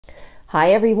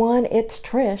Hi everyone, it's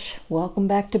Trish. Welcome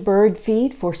back to Bird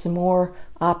Feed for some more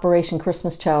Operation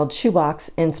Christmas Child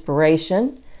Shoebox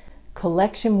inspiration.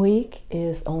 Collection week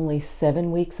is only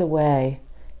 7 weeks away.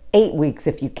 8 weeks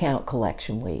if you count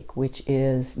collection week, which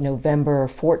is November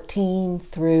 14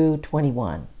 through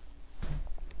 21.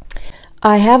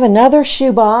 I have another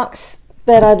shoebox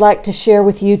that I'd like to share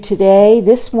with you today.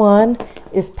 This one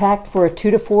is packed for a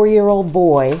 2 to 4 year old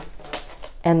boy.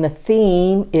 And the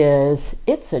theme is,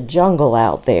 it's a jungle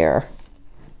out there.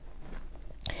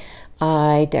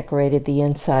 I decorated the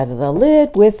inside of the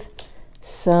lid with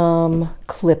some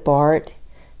clip art.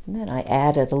 And then I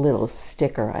added a little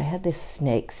sticker. I had this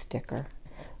snake sticker.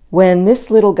 When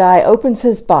this little guy opens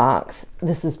his box,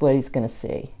 this is what he's going to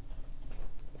see.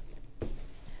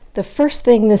 The first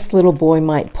thing this little boy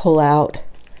might pull out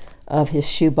of his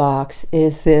shoebox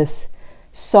is this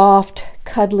soft,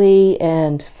 cuddly,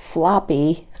 and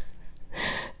floppy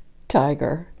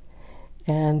tiger.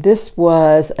 And this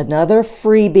was another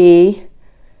freebie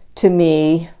to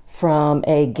me from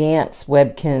a Gantz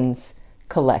Webkins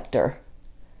collector.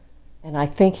 And I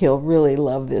think he'll really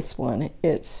love this one.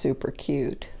 It's super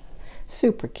cute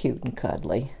and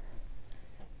cuddly.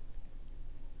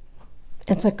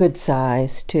 It's a good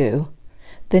size too.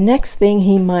 The next thing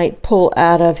he might pull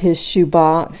out of his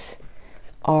shoebox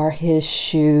are his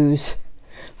shoes.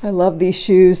 I love these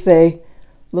shoes. They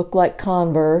look like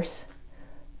Converse,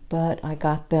 but I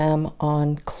got them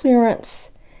on clearance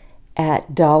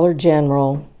at Dollar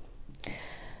General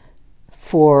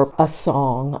for a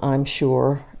song, I'm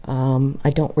sure.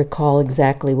 I don't recall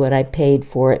exactly what I paid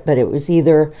for it, but it was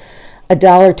either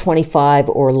 $1.25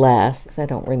 or less. I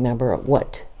don't remember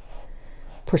what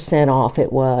percent off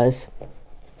it was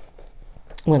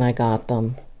when I got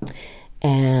them.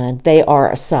 And they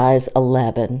are a size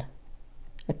 11,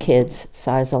 a kid's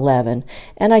size 11.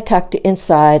 And I tucked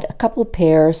inside a couple of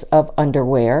pairs of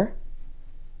underwear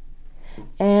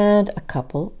and a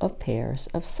couple of pairs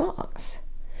of socks,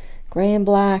 gray and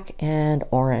black and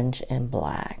orange and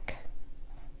black.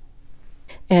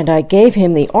 And I gave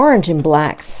him the orange and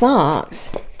black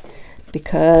socks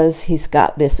because he's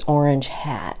got this orange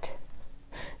hat.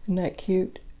 Isn't that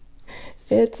cute?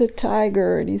 It's a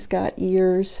tiger and he's got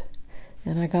ears.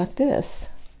 And I got this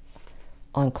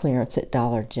on clearance at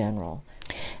Dollar General.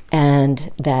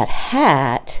 And that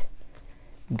hat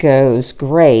goes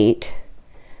great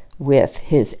with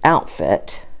his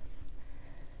outfit,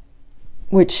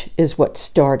 which is what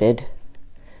started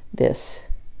this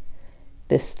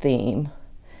theme.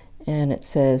 And it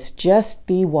says, "Just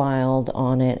Be Wild"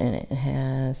 on it, and it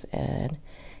has an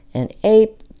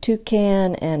ape,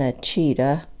 toucan, and a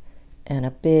cheetah, and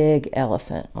a big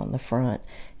elephant on the front.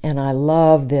 And I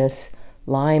love this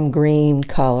lime green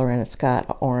color, and it's got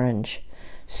an orange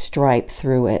stripe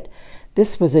through it.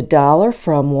 This was $1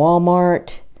 from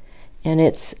Walmart, and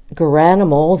it's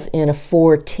Garanimals in a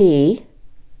 4T.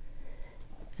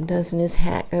 And doesn't his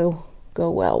hat go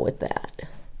well with that?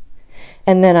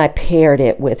 And then I paired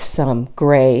it with some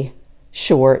gray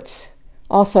shorts,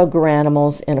 also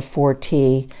Garanimals in a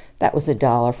 4T. That was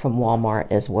 $1 from Walmart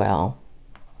as well.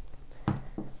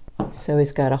 So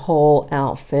he's got a whole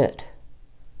outfit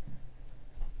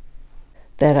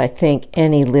that I think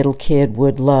any little kid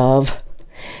would love.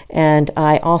 And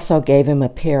I also gave him a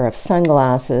pair of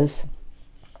sunglasses.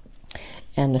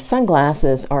 And the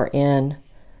sunglasses are in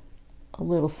a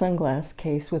little sunglass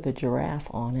case with a giraffe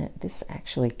on it. This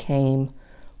actually came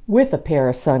with a pair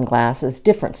of sunglasses,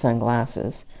 different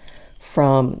sunglasses,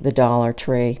 from the Dollar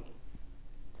Tree.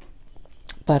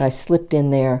 But I slipped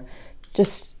in there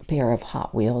just pair of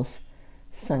Hot Wheels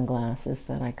sunglasses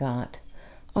that I got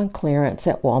on clearance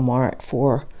at Walmart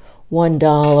for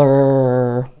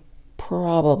 $1,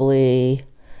 probably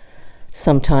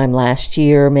sometime last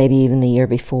year, maybe even the year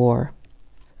before.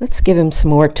 Let's give him some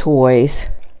more toys.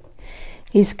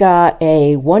 He's got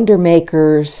a Wonder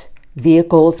Makers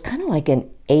vehicle. It's kind of like an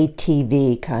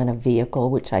ATV kind of vehicle,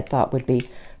 which I thought would be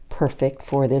perfect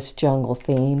for this jungle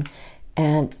theme.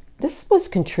 And this was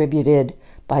contributed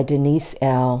by Denise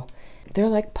L. They're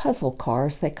like puzzle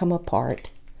cars. They come apart.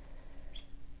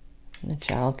 And the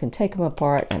child can take them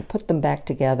apart and put them back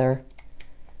together.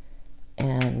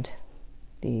 And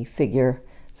the figure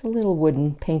is a little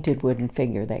painted wooden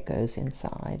figure that goes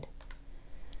inside.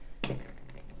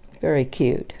 Very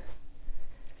cute.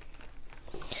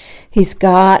 He's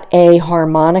got a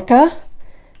harmonica.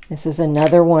 This is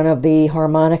another one of the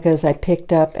harmonicas I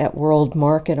picked up at World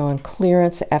Market on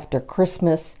clearance after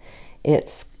Christmas.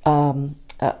 It's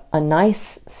a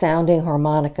nice sounding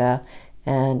harmonica,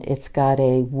 and it's got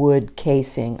a wood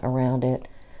casing around it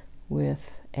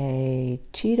with a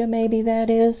cheetah, maybe that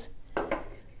is,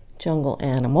 jungle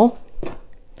animal.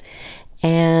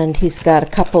 And he's got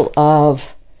a couple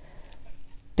of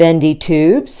bendy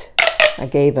tubes. I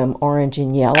gave him orange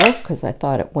and yellow because I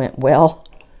thought it went well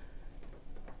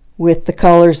with the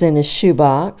colors in his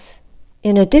shoebox.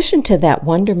 In addition to that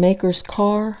Wonder Maker's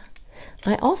car,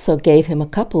 I also gave him a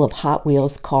couple of Hot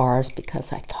Wheels cars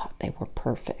because I thought they were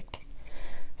perfect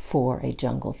for a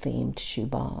jungle-themed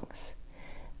shoebox.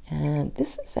 And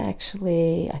this is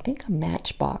actually, I think, a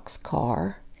Matchbox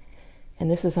car. And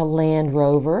this is a Land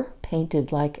Rover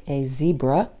painted like a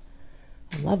zebra.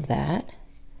 I love that.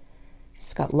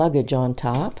 It's got luggage on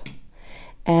top.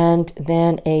 And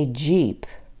then a Jeep.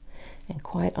 And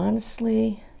quite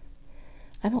honestly,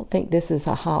 I don't think this is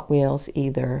a Hot Wheels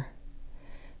either.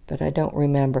 But I don't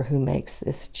remember who makes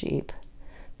this Jeep.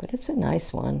 But it's a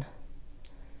nice one.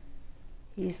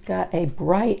 He's got a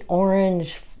bright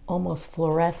orange, almost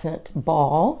fluorescent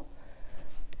ball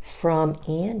from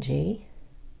Angie.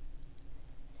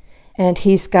 And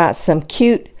he's got some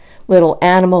cute little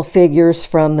animal figures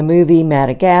from the movie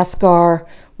Madagascar.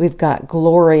 We've got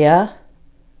Gloria,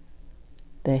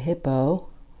 the hippo,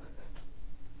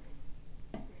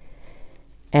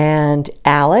 and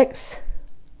Alex,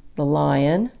 the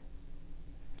lion.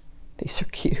 These are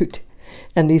cute.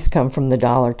 And these come from the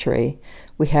Dollar Tree.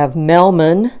 We have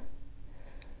Melman,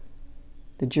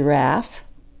 the giraffe,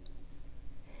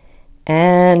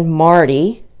 and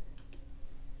Marty,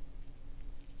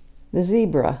 the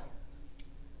zebra.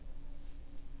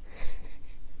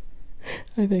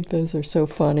 I think those are so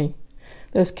funny.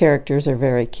 Those characters are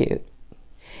very cute.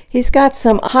 He's got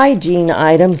some hygiene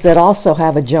items that also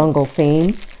have a jungle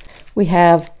theme. We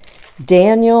have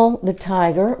Daniel the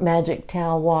tiger magic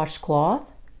towel washcloth,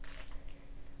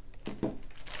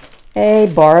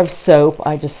 a bar of soap.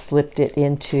 I just slipped it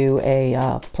into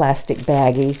a plastic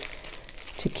baggie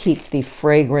to keep the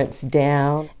fragrance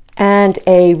down, and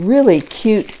a really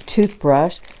cute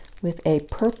toothbrush with a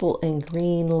purple and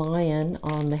green lion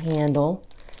on the handle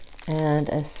and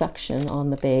a suction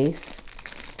on the base.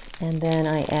 And then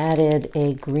I added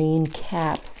a green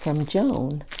cap from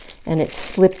Joan, and it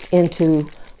slipped into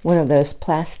one of those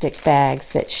plastic bags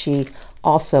that she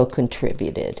also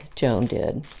contributed. Joan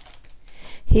did.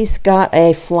 He's got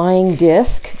a flying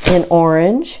disc in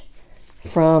orange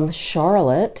from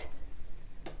Charlotte.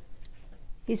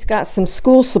 He's got some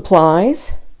school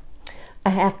supplies, a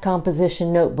half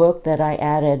composition notebook that I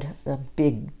added a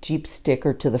big Jeep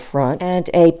sticker to the front, and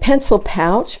a pencil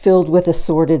pouch filled with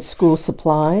assorted school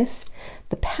supplies.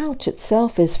 The pouch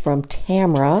itself is from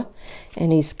Tamra,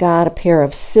 and he's got a pair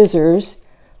of scissors,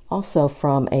 also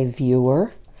from a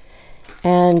viewer.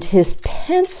 And his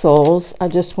pencils, I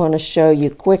just want to show you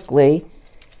quickly,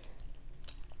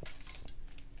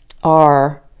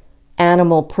 are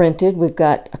animal printed. We've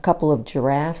got a couple of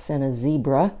giraffes and a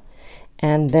zebra.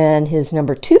 And then his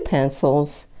number 2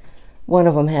 pencils, one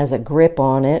of them has a grip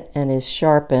on it and is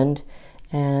sharpened,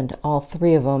 and all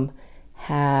 3 of them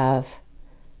have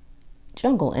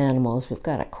jungle animals. We've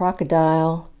got a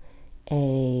crocodile,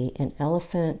 an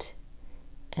elephant,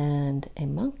 and a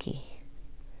monkey.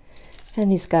 And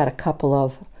he's got a couple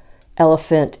of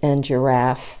elephant and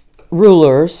giraffe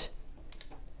rulers,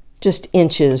 just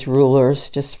inches rulers,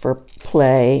 just for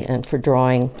play and for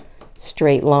drawing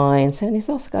straight lines. And he's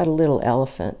also got a little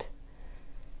elephant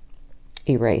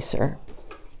eraser.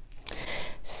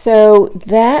 So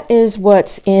that is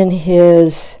what's in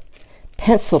his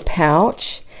pencil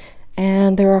pouch.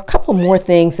 And there are a couple more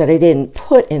things that I didn't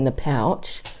put in the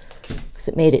pouch because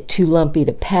it made it too lumpy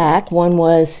to pack. One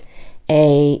was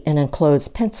an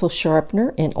enclosed pencil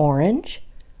sharpener in orange,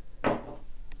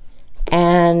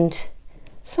 and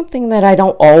something that I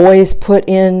don't always put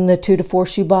in the 2 to 4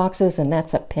 shoe boxes, and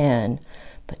that's a pen,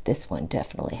 but this one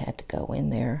definitely had to go in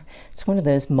there. It's one of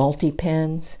those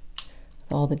multi-pens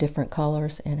with all the different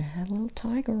colors, and it had a little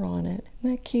tiger on it.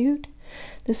 Isn't that cute?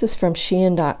 This is from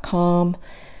Shein.com.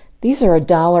 These are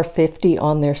 $1.50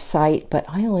 on their site, but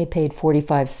I only paid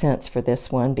 45 cents for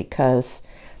this one because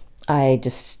I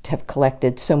just have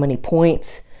collected so many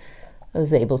points. I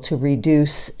was able to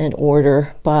reduce an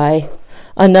order by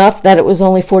enough that it was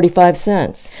only 45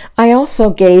 cents. I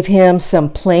also gave him some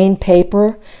plain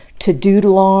paper to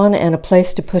doodle on and a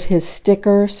place to put his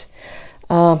stickers.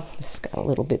 It's got a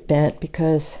little bit bent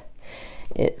because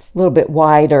it's a little bit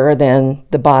wider than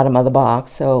the bottom of the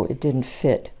box, so it didn't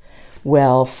fit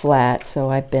well flat, so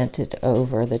I bent it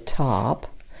over the top,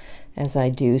 as I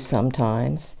do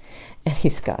sometimes. And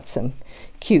he's got some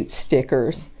cute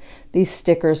stickers. These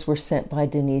stickers were sent by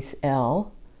Denise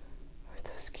L. Aren't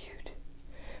those cute?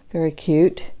 Very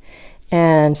cute.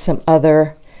 And some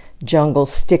other jungle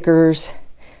stickers.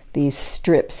 These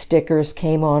strip stickers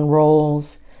came on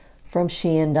rolls from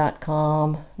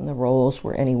Shein.com, and the rolls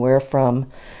were anywhere from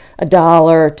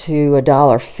 $1 to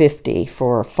 $1.50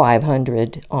 for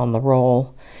 500 on the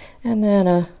roll. And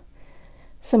then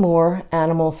some more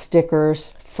animal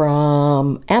stickers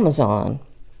from Amazon.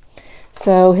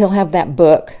 So he'll have that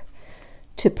book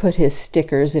to put his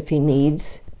stickers if he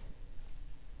needs.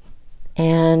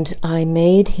 And I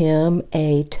made him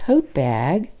a tote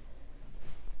bag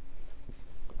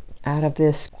out of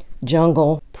this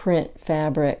jungle print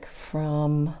fabric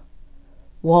from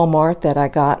Walmart that I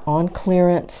got on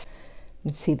clearance. You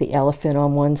can see the elephant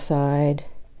on one side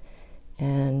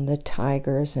and the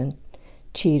tigers and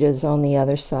cheetahs on the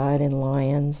other side, and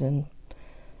lions and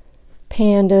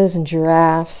pandas and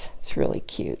giraffes. It's really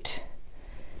cute.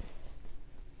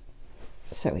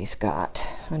 So he's got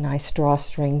a nice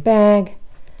drawstring bag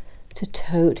to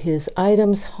tote his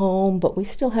items home, but we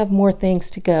still have more things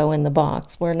to go in the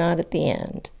box. We're not at the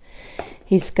end.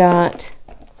 He's got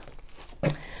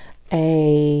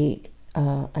a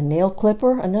nail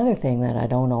clipper, another thing that I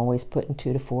don't always put in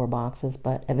 2 to 4 boxes,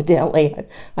 but evidently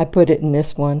I put it in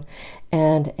this one,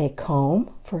 and a comb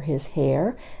for his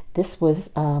hair. This was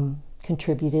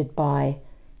contributed by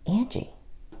Angie.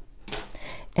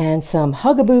 And some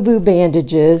Hug-a-BooBoo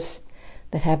bandages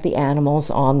that have the animals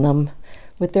on them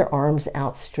with their arms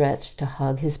outstretched to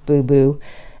hug his boo-boo,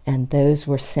 and those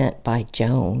were sent by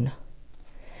Joan.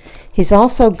 He's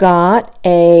also got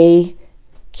a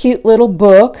cute little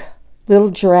book, Little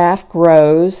Giraffe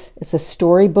Grows. It's a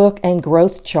storybook and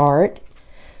growth chart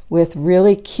with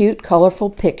really cute, colorful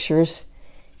pictures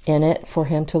in it for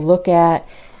him to look at.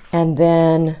 And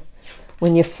then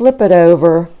when you flip it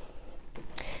over,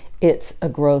 it's a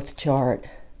growth chart.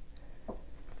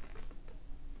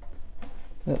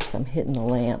 Oops, I'm hitting the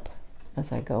lamp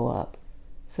as I go up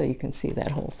so you can see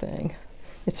that whole thing.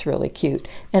 It's really cute.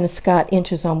 And it's got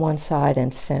inches on one side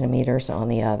and centimeters on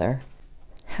the other.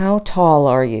 How tall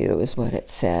are you is what it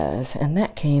says. And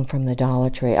that came from the Dollar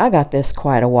Tree. I got this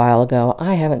quite a while ago.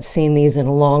 I haven't seen these in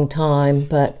a long time,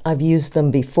 but I've used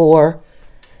them before.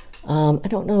 I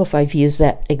don't know if I've used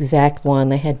that exact one.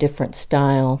 They had different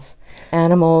styles.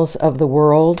 Animals of the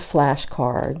World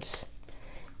flashcards.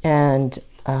 And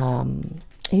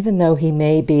even though he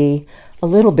may be a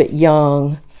little bit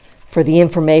young for the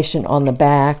information on the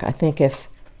back, I think if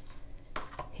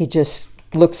he just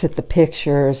looks at the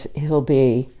pictures, he'll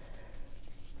be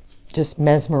just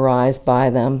mesmerized by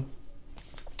them.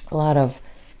 A lot of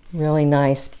really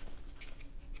nice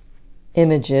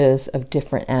images of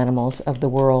different animals of the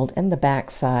world, and the back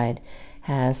side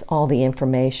has all the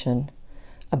information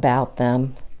about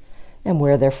them and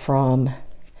where they're from,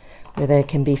 where they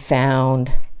can be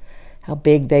found, how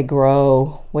big they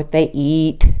grow, what they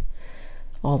eat,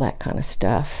 all that kind of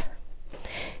stuff.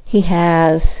 He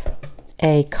has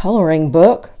a coloring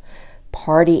book,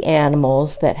 Party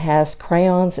Animals, that has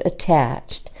crayons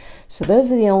attached. So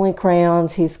those are the only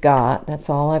crayons he's got. That's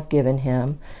all I've given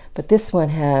him. But this one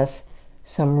has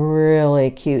some really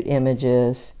cute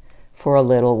images for a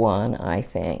little one, I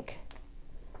think.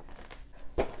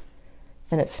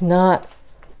 And it's not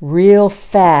real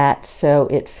fat, so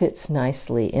it fits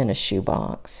nicely in a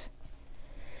shoebox.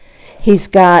 He's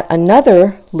got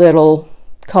another little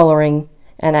coloring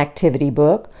and activity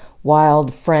book,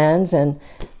 Wild Friends, and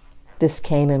this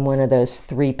came in one of those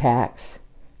 3-packs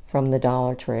from the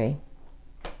Dollar Tree.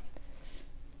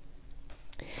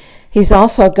 He's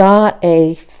also got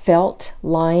a felt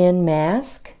lion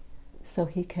mask, so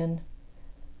he can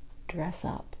dress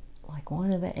up like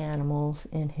one of the animals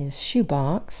in his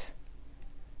shoebox.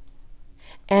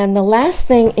 And the last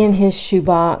thing in his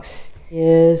shoebox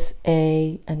is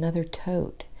another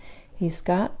tote. He's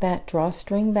got that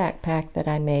drawstring backpack that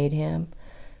I made him,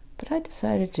 but I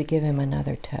decided to give him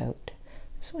another tote.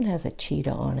 This one has a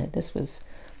cheetah on it. This was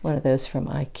one of those from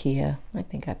IKEA. I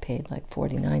think I paid like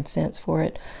 49 cents for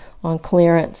it on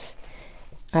clearance.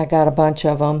 I got a bunch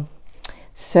of them.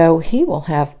 So he will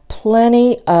have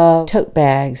plenty of tote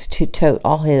bags to tote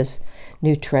all his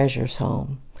new treasures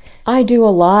home. I do a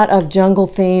lot of jungle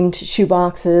themed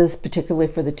shoeboxes, particularly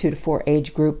for the 2 to 4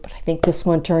 age group, but I think this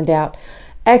one turned out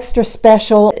extra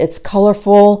special. It's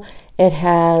colorful. It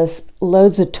has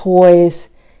loads of toys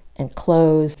and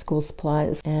clothes, school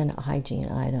supplies, and hygiene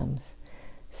items.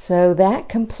 So that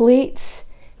completes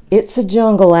It's a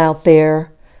Jungle Out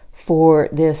There for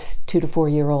this 2 to 4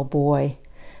 year old boy.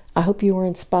 I hope you were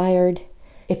inspired.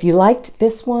 If you liked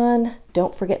this one,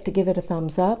 don't forget to give it a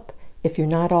thumbs up. If you're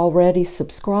not already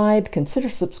subscribed, consider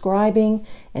subscribing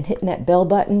and hitting that bell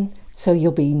button so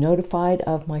you'll be notified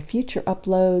of my future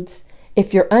uploads.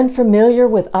 If you're unfamiliar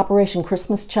with Operation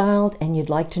Christmas Child and you'd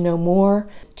like to know more,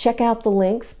 check out the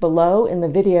links below in the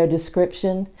video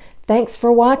description. Thanks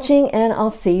for watching, and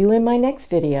I'll see you in my next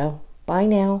video. Bye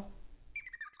now.